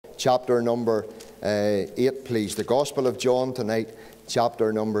chapter number 8, please. The Gospel of John tonight,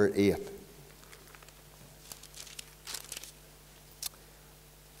 chapter number 8.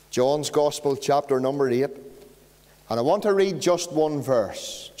 John's Gospel, chapter number 8. And I want to read just one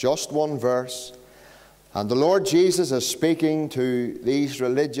verse. Just one verse. And the Lord Jesus is speaking to these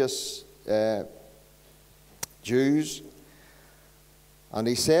religious Jews. And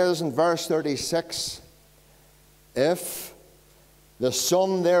he says in verse 36, "If the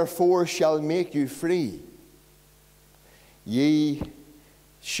Son therefore shall make you free, ye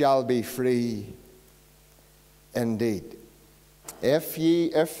shall be free indeed."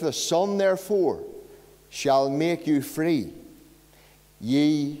 If the Son therefore shall make you free,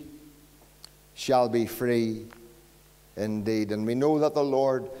 ye shall be free indeed. And we know that the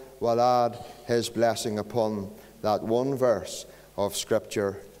Lord will add His blessing upon that one verse of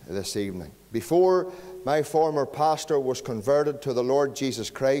Scripture this evening. Before my former pastor was converted to the Lord Jesus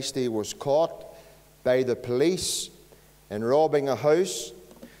Christ, he was caught by the police in robbing a house.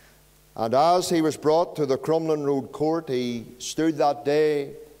 And as he was brought to the Crumlin Road Court, he stood that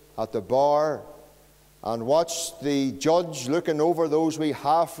day at the bar and watched the judge looking over those wee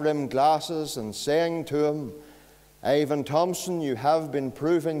half-rimmed glasses and saying to him, "Ivan Thompson, you have been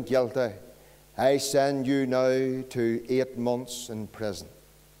proven guilty. I send you now to 8 months in prison."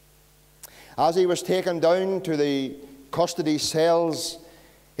 As he was taken down to the custody cells,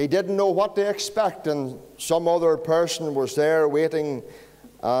 he didn't know what to expect, and some other person was there waiting.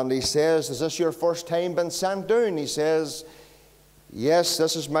 And he says, "Is this your first time being sent down?" He says, "Yes,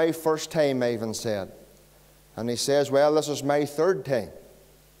 this is my first time," Ivan said. And he says, "Well, this is my third time."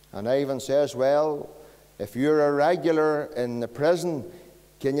 And Ivan says, "Well, if you're a regular in the prison,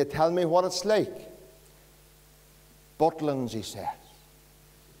 can you tell me what it's like?" "Butlins," he says.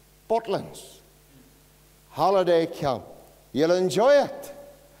 "Butlins. Holiday camp. You'll enjoy it."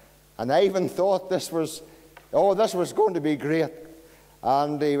 And Ivan thought this was going to be great.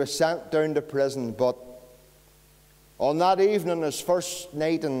 And he was sent down to prison. But on that evening, his first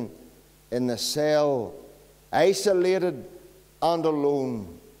night in the cell, isolated and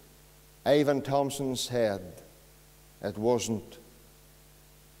alone, Ivan Thompson said it wasn't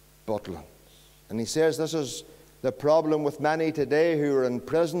Butlins. And he says this is the problem with many today who are in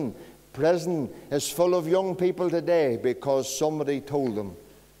prison. Prison is full of young people today because somebody told them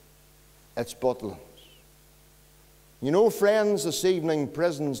it's Butlins. You know, friends, this evening,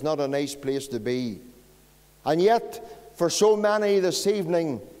 prison's not a nice place to be. And yet, for so many this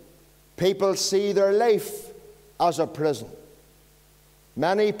evening, people see their life as a prison.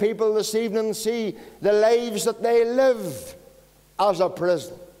 Many people this evening see the lives that they live as a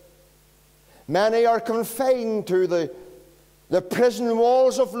prison. Many are confined to the prison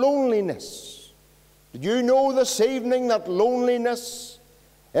walls of loneliness. Did you know this evening that loneliness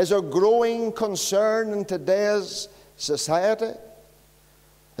is a growing concern in today's society?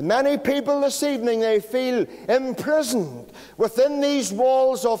 And many people this evening, they feel imprisoned within these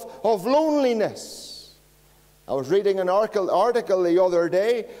walls of loneliness. I was reading an article the other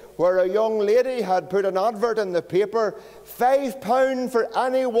day where a young lady had put an advert in the paper, £5 for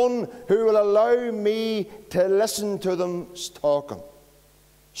anyone who will allow me to listen to them talking.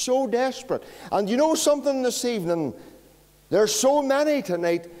 So desperate. And you know something this evening? There's so many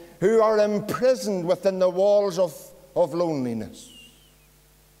tonight who are imprisoned within the walls of loneliness.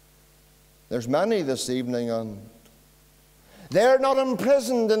 There's many this evening, and they're not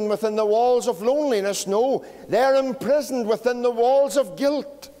imprisoned within the walls of loneliness. No, they're imprisoned within the walls of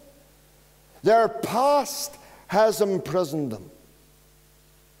guilt. Their past has imprisoned them.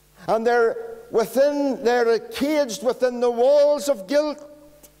 And they're caged within the walls of guilt.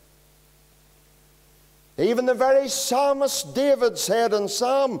 Even the very psalmist David said in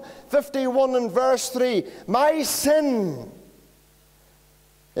Psalm 51 and verse 3, "My sin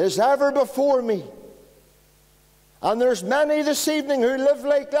is ever before me." And there's many this evening who live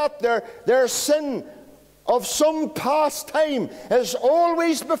like that. Their sin of some past time is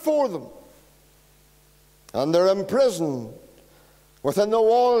always before them. And they're imprisoned within the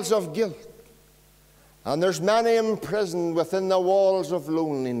walls of guilt. And there's many imprisoned within the walls of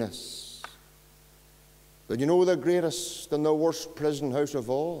loneliness. But you know the greatest and the worst prison house of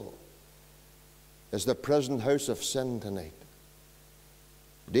all is the prison house of sin tonight.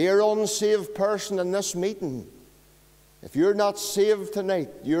 Dear unsaved person in this meeting, if you're not saved tonight,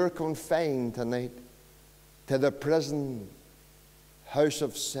 you're confined tonight to the prison house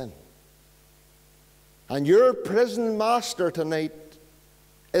of sin. And your prison master tonight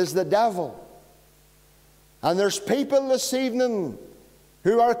is the devil. And there's people this evening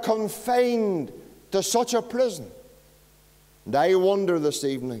who are confined to such a prison. And I wonder this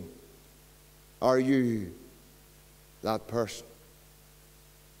evening, are you that person?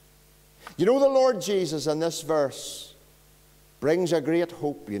 You know, the Lord Jesus in this verse brings a great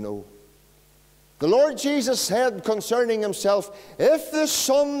hope, you know. The Lord Jesus said concerning himself, if the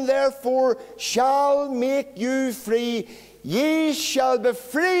Son therefore shall make you free, ye shall be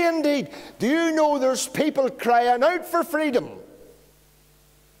free indeed. Do you know there's people crying out for freedom?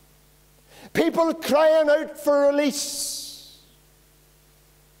 People crying out for release.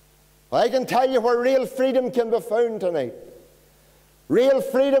 I can tell you where real freedom can be found tonight. Real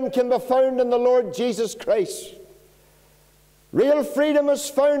freedom can be found in the Lord Jesus Christ. Real freedom is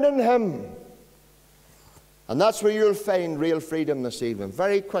found in him. And that's where you'll find real freedom this evening.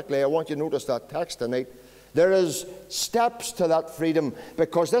 Very quickly, I want you to notice that text tonight. There is steps to that freedom,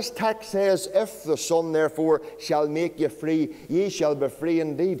 because this text says, if the Son therefore shall make you free, ye shall be free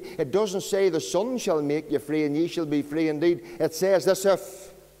indeed. It doesn't say the Son shall make you free and ye shall be free indeed. It says this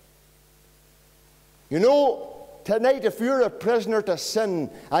if. You know, tonight, if you're a prisoner to sin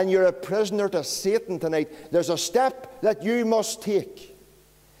and you're a prisoner to Satan tonight, there's a step that you must take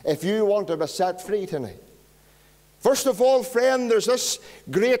if you want to be set free tonight. First of all, friend, there's this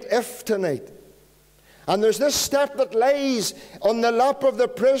great if tonight. And there's this step that lays on the lap of the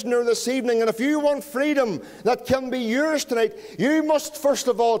prisoner this evening. And if you want freedom that can be yours tonight, you must first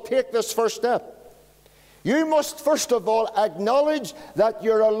of all take this first step. You must first of all acknowledge that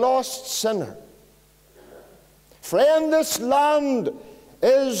you're a lost sinner. Friend, this land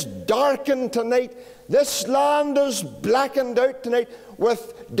is darkened tonight. This land is blackened out tonight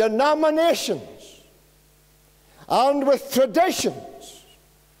with denominations and with traditions.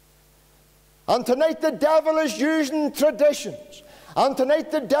 And tonight the devil is using traditions. And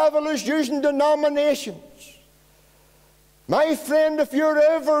tonight the devil is using denominations. My friend, if you're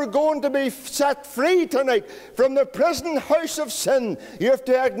ever going to be set free tonight from the prison house of sin, you have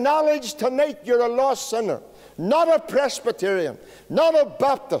to acknowledge tonight you're a lost sinner. Not a Presbyterian, not a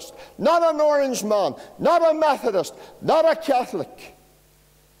Baptist, not an Orange man, not a Methodist, not a Catholic.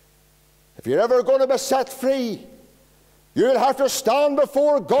 If you're ever going to be set free, you'll have to stand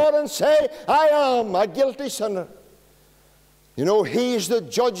before God and say, I am a guilty sinner. You know, He's the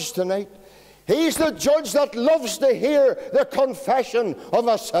judge tonight. He's the judge that loves to hear the confession of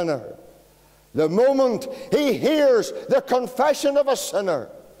a sinner. The moment He hears the confession of a sinner,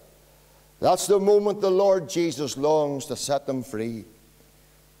 that's the moment the Lord Jesus longs to set them free.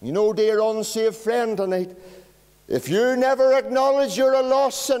 You know, dear unsaved friend tonight, if you never acknowledge you're a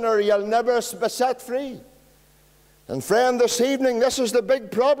lost sinner, you'll never be set free. And friend, this evening, this is the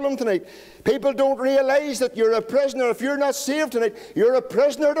big problem tonight. People don't realize that you're a prisoner. If you're not saved tonight, you're a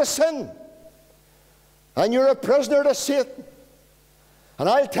prisoner to sin. And you're a prisoner to Satan. And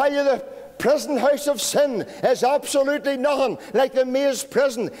I'll tell you, the prison house of sin is absolutely nothing like the maze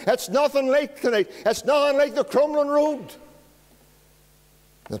prison. It's nothing like tonight. It's nothing like the Crumlin Road.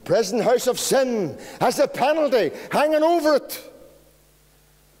 The prison house of sin has a penalty hanging over it.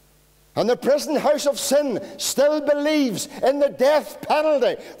 And the prison house of sin still believes in the death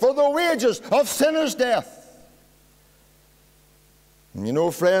penalty, for the wages of sin is death. And you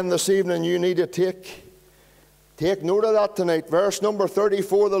know, friend, this evening you need to take note of that tonight. Verse number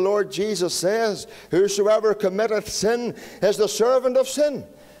 34, the Lord Jesus says, whosoever committeth sin is the servant of sin.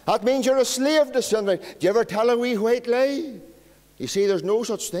 That means you're a slave to sin. Do you ever tell a wee white lie? You see, there's no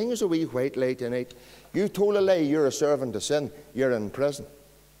such thing as a wee white lie tonight. You told a lie, you're a servant to sin. You're in prison.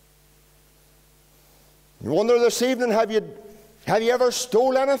 You wonder this evening, have you ever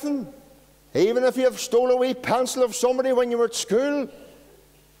stole anything? Even if you have stole a wee pencil of somebody when you were at school,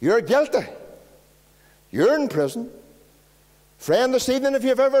 you're guilty. You're in prison. Friend, this evening, if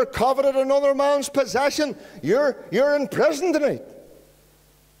you've ever coveted another man's possession, you're in prison tonight.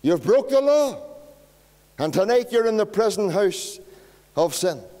 You've broke the law. And tonight you're in the prison house of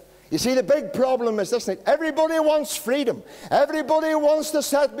sin. You see, the big problem is this night. Everybody wants freedom. Everybody wants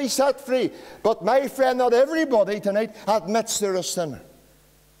to be set free. But my friend, not everybody tonight admits they're a sinner.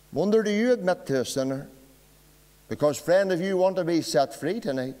 Wonder, do you admit to a sinner? Because, friend, if you want to be set free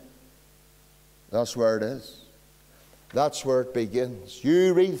tonight, that's where it is. That's where it begins.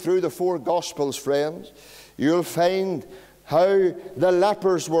 You read through the 4 Gospels, friends, you'll find how the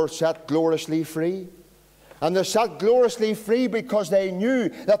lepers were set gloriously free. And they set gloriously free because they knew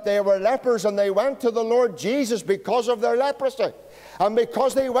that they were lepers, and they went to the Lord Jesus because of their leprosy. And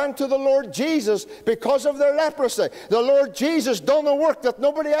because they went to the Lord Jesus because of their leprosy, the Lord Jesus done a work that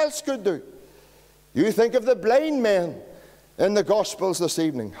nobody else could do. You think of the blind men in the Gospels this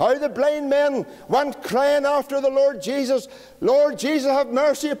evening. How the blind men went crying after the Lord Jesus, Lord Jesus, have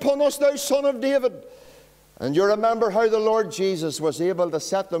mercy upon us, thou Son of David. And you remember how the Lord Jesus was able to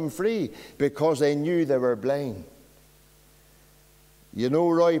set them free because they knew they were blind. You know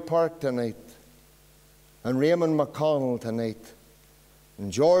Roy Park tonight, and Raymond McConnell tonight,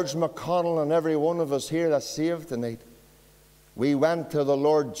 and George McConnell, and every one of us here that's saved tonight. We went to the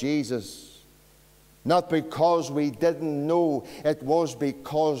Lord Jesus, not because we didn't know. It was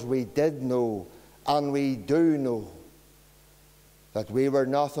because we did know, and we do know, that we were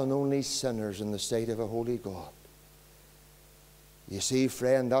nothing, only sinners in the sight of a holy God. You see,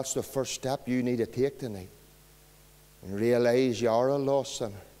 friend, that's the first step you need to take tonight. And realize you are a lost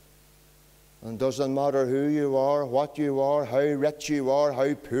sinner. And it doesn't matter who you are, what you are, how rich you are,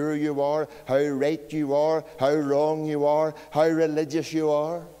 how poor you are, how right you are, how wrong you are, how religious you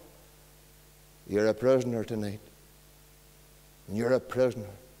are. You're a prisoner tonight. And you're a prisoner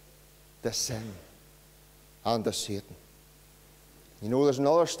to sin and to Satan. You know, there's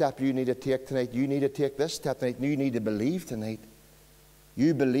another step you need to take tonight. You need to take this step tonight. You need to believe tonight.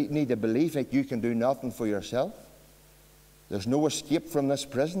 You need to believe that you can do nothing for yourself. There's no escape from this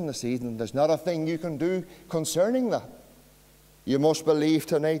prison this evening. There's not a thing you can do concerning that. You must believe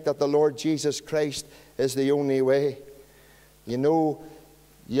tonight that the Lord Jesus Christ is the only way. You know,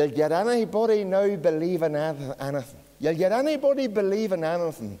 you'll get anybody now believing anything. You'll get anybody believing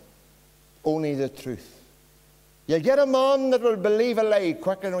anything, only the truth. You get a man that will believe a lie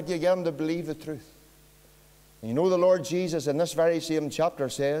quicker than you get him to believe the truth. And you know the Lord Jesus in this very same chapter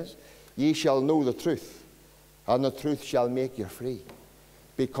says, ye shall know the truth, and the truth shall make you free.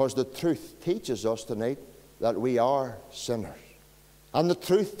 Because the truth teaches us tonight that we are sinners. And the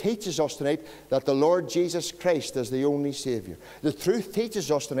truth teaches us tonight that the Lord Jesus Christ is the only Savior. The truth teaches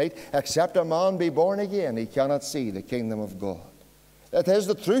us tonight, except a man be born again, he cannot see the kingdom of God. It is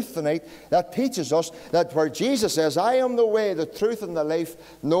the truth tonight that teaches us that where Jesus says, I am the way, the truth, and the life,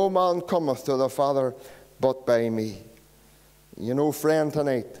 no man cometh to the Father but by me. You know, friend,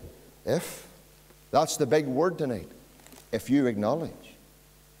 tonight, if, that's the big word tonight, if you acknowledge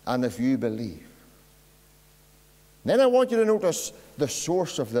and if you believe. Then I want you to notice the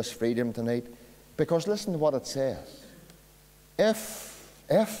source of this freedom tonight, because listen to what it says.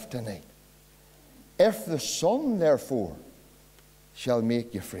 If tonight, if the Son therefore shall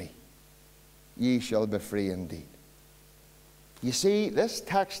make you free, ye shall be free indeed. You see, this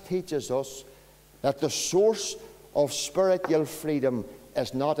text teaches us that the source of spiritual freedom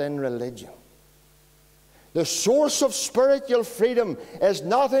is not in religion. The source of spiritual freedom is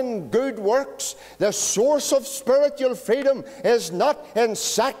not in good works. The source of spiritual freedom is not in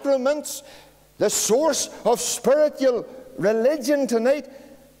sacraments. The source of spiritual religion tonight,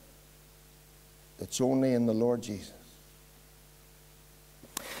 it's only in the Lord Jesus.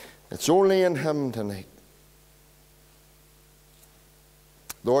 It's only in Him tonight.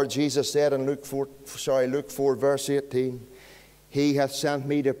 Lord Jesus said in Luke 4 verse 18, He hath sent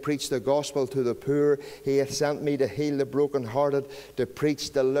me to preach the gospel to the poor. He hath sent me to heal the brokenhearted, to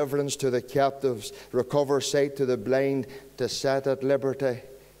preach deliverance to the captives, recover sight to the blind, to set at liberty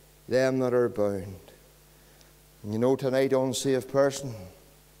them that are bound. And you know tonight, unsaved person,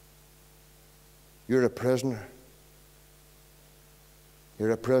 you're a prisoner. You're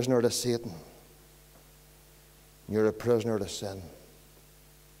a prisoner to Satan. You're a prisoner to sin.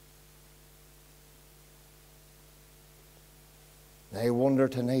 I wonder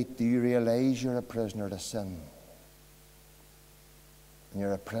tonight, do you realize you're a prisoner to sin? And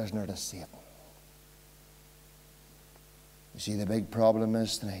you're a prisoner to Satan. You see, the big problem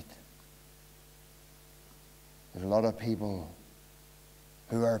is tonight, there's a lot of people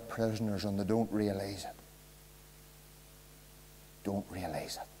who are prisoners and they don't realize it. Don't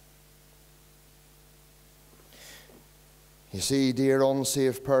realize it. You see, dear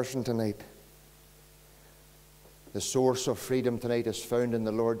unsaved person tonight, the source of freedom tonight is found in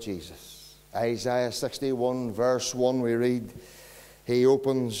the Lord Jesus. Isaiah 61 verse 1 we read, He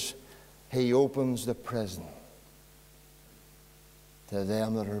opens the prison to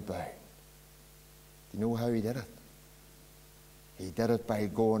them that are bound. Do you know how He did it? He did it by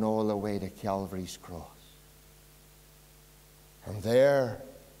going all the way to Calvary's cross. And there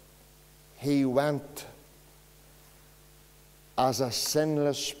He went as a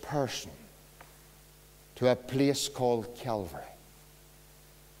sinless person to a place called Calvary.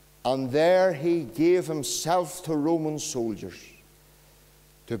 And there He gave Himself to Roman soldiers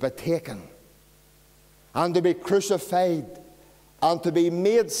to be taken and to be crucified and to be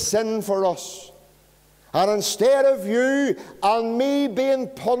made sin for us. And instead of you and me being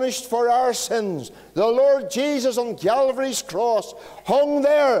punished for our sins, the Lord Jesus on Calvary's cross hung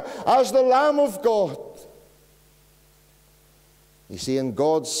there as the Lamb of God. You see, in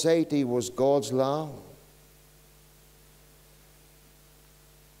God's sight, He was God's Lamb.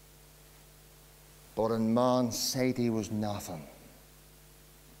 but in man's sight he was nothing.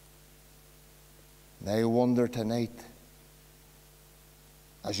 And I wonder tonight,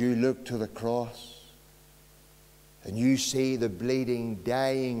 as you look to the cross and you see the bleeding,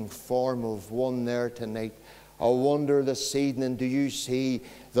 dying form of one there tonight, I wonder this evening, do you see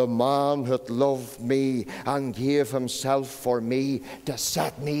the man that loved me and gave himself for me to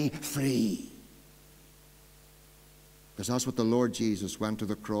set me free? Because that's what the Lord Jesus went to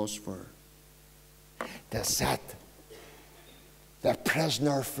the cross for. To set the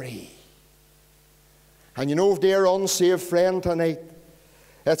prisoner free. And you know, dear unsaved friend tonight,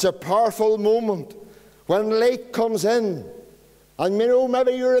 it's a powerful moment when light comes in. And you know,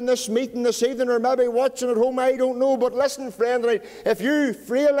 maybe you're in this meeting this evening, or maybe watching at home, I don't know. But listen, friend, tonight, if you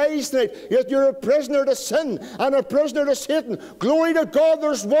realize tonight that you're a prisoner to sin and a prisoner to Satan, glory to God,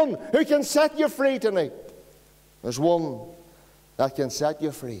 there's one who can set you free tonight. There's one that can set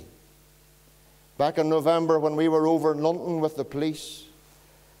you free. Back in November, when we were over in London with the police,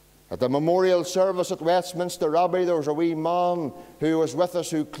 at the memorial service at Westminster Abbey, there was a wee man who was with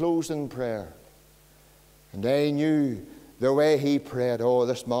us who closed in prayer. And I knew the way he prayed, oh,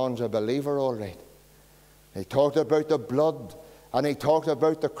 this man's a believer all right. He talked about the blood, and he talked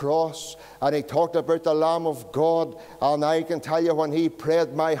about the cross, and he talked about the Lamb of God. And I can tell you, when he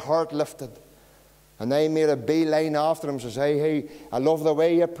prayed, my heart lifted. And I made a beeline after him and says, hey, I love the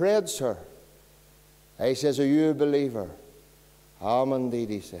way you prayed, sir. He says, are you a believer? I'm indeed,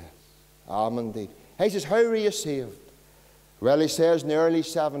 he says. I'm indeed. He says, how were you saved? Well, he says, in the early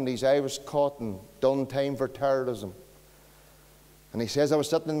 70s, I was caught and done time for terrorism. And he says, I was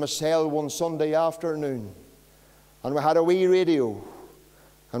sitting in my cell one Sunday afternoon, and we had a wee radio,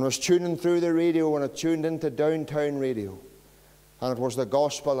 and I was tuning through the radio, and I tuned into Downtown Radio, and it was the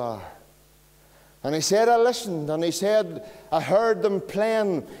gospel hour. And he said, I listened, and he said, I heard them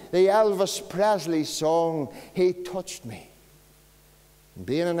playing the Elvis Presley song, He Touched Me. And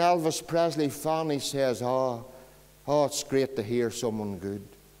being an Elvis Presley fan, he says, oh, it's great to hear someone good.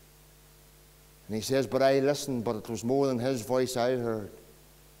 And he says, but I listened, but it was more than his voice I heard.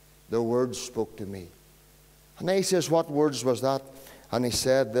 The words spoke to me. And he says, what words was that? And he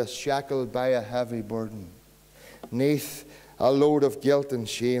said this, shackled by a heavy burden, neath a load of guilt and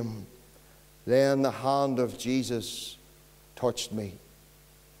shame, then the hand of Jesus touched me.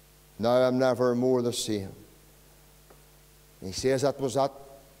 Now I'm never more the same. And he says, that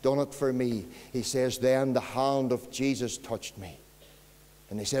done it for me. He says, then the hand of Jesus touched me.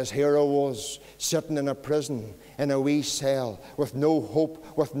 And he says, here I was, sitting in a prison, in a wee cell, with no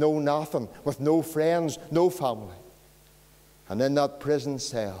hope, with no nothing, with no friends, no family. And in that prison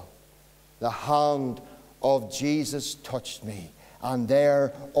cell, the hand of Jesus touched me. And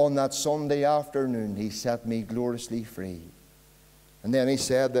there, on that Sunday afternoon, he set me gloriously free. And then he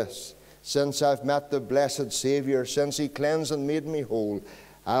said this, since I've met the blessed Saviour, since he cleansed and made me whole,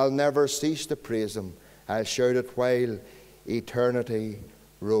 I'll never cease to praise him. I'll shout it while eternity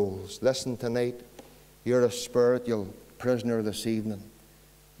rolls. Listen tonight, you're a spiritual prisoner this evening.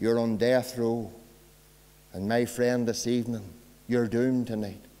 You're on death row. And my friend, this evening, you're doomed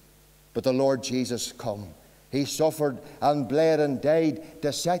tonight. But the Lord Jesus come. He suffered and bled and died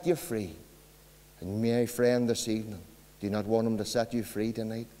to set you free. And my friend, this evening, do you not want him to set you free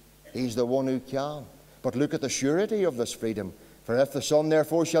tonight? He's the one who can. But look at the surety of this freedom. For if the Son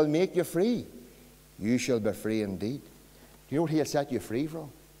therefore shall make you free, you shall be free indeed. Do you know what he'll set you free from?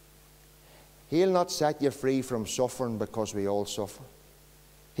 He'll not set you free from suffering, because we all suffer.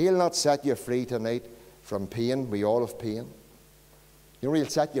 He'll not set you free tonight from pain. We all have pain. You know what he'll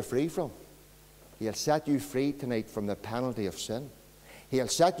set you free from? He'll set you free tonight from the penalty of sin. He'll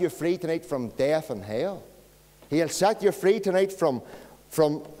set you free tonight from death and hell. He'll set you free tonight from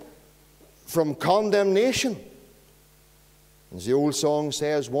condemnation. As the old song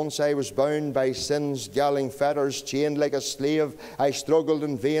says, once I was bound by sin's galling fetters, chained like a slave, I struggled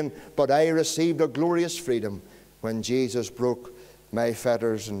in vain, but I received a glorious freedom when Jesus broke my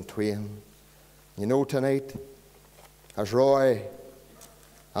fetters in twain. You know, tonight, as Roy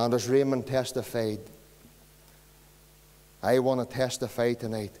and as Raymond testified, I want to testify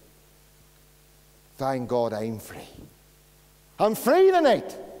tonight. Thank God I'm free. I'm free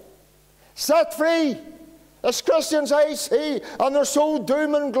tonight. Set free. As Christians I see, and they're so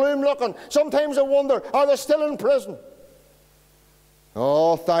doom and gloom looking. Sometimes I wonder, are they still in prison?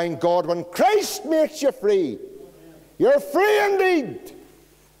 Oh, thank God, when Christ makes you free, you're free indeed.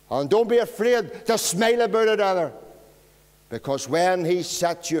 And don't be afraid to smile about it either. Because when he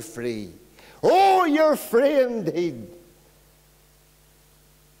sets you free, oh, you're free indeed.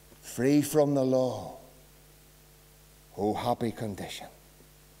 Free from the law. Oh, happy condition.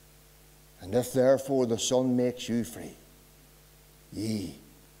 And if therefore the Son makes you free, ye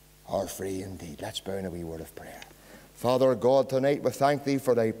are free indeed. Let's bow in a wee word of prayer. Father God, tonight we thank Thee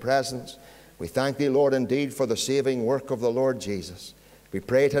for Thy presence. We thank Thee, Lord, indeed for the saving work of the Lord Jesus. We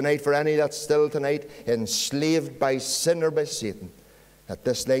pray tonight for any that's still tonight enslaved by sin or by Satan, that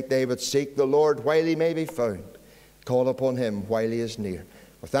this night they would seek the Lord while He may be found. Call upon Him while He is near.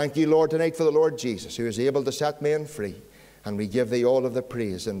 We thank You, Lord, tonight for the Lord Jesus, who is able to set men free. And we give Thee all of the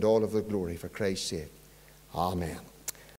praise and all of the glory for Christ's sake. Amen.